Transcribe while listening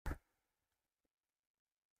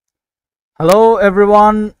Hello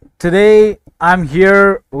everyone, today I'm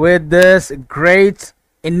here with this great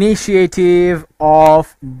initiative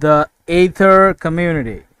of the Aether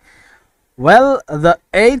community. Well, the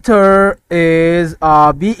Aether is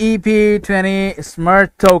a BEP20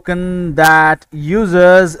 smart token that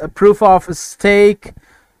uses a proof of stake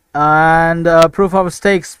and a proof of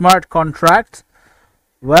stake smart contract.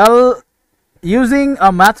 Well, using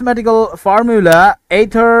a mathematical formula,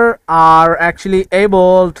 Aether are actually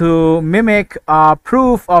able to mimic a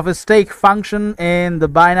proof of a stake function in the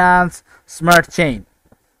Binance Smart Chain.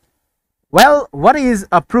 Well, what is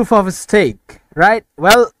a proof of stake, right?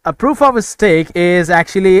 Well, a proof of stake is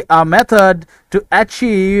actually a method to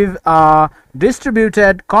achieve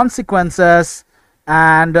distributed consequences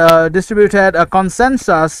and distributed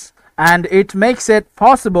consensus, and it makes it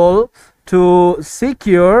possible to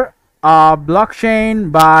secure a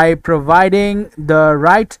blockchain by providing the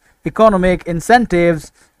right economic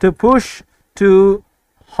incentives to push to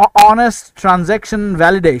honest transaction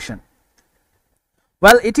validation.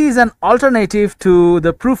 Well, it is an alternative to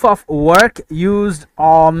the proof of work used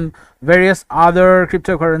on various other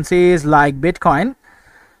cryptocurrencies like Bitcoin.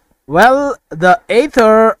 Well, the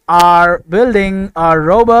Aether are building a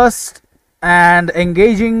robust and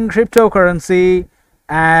engaging cryptocurrency,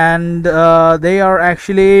 and they are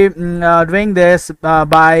actually doing this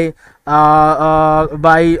by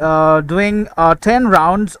doing 10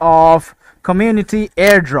 rounds of community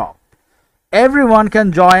airdrop. Everyone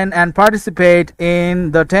can join and participate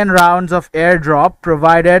in the 10 rounds of airdrop,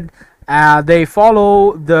 provided they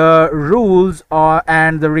follow the rules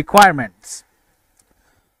and the requirements.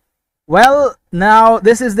 Well, now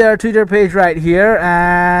this is their Twitter page right here,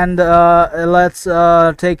 and let's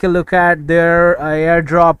take a look at their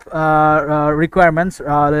airdrop requirements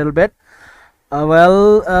a little bit.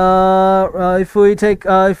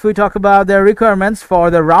 If we talk about their requirements for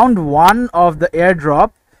the round 1 of the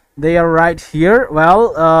airdrop, they are right here.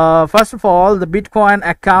 Well, first of all, the Bitcoin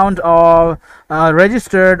account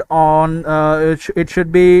registered on it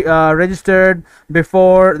should be registered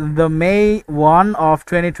before the May 1 of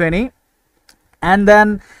 2020. And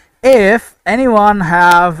then if anyone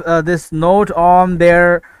have this note on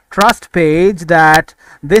their trust page that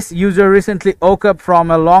this user recently woke up from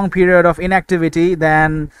a long period of inactivity,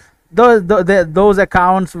 then those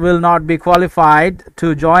accounts will not be qualified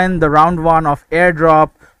to join the round 1 of airdrop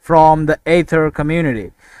from the Aether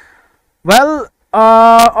community. Well,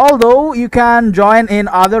 although you can join in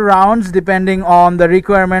other rounds depending on the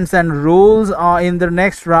requirements and rules in the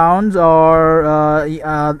next rounds or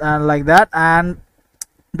like that, and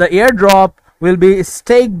the airdrop will be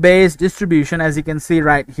stake based distribution, as you can see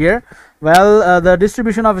right here. Well, the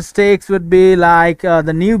distribution of stakes would be like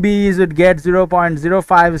the newbies would get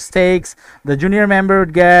 0.05 stakes, the junior member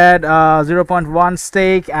would get 0.1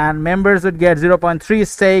 stake, and members would get 0.3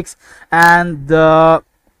 stakes, and the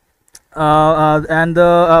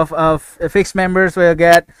fixed members will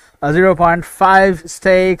get 0.5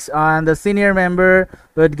 stakes, and the senior member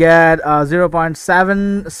would get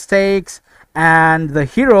 0.7 stakes, and the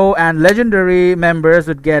hero and legendary members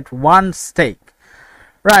would get 1 stake.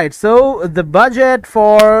 Right, so the budget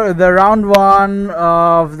for the round 1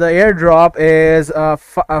 of the airdrop is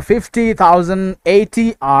 50,000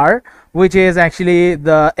 ATR, which is actually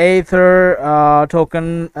the Aether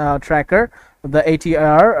token tracker, the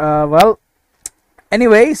ATR. Well,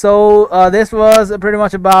 anyway, so this was pretty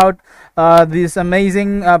much about this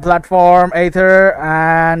amazing platform Aether,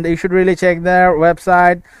 and you should really check their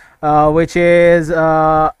website, which is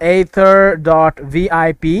aether.vip.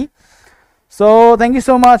 So thank you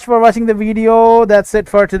so much for watching the video. That's it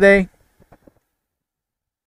for today.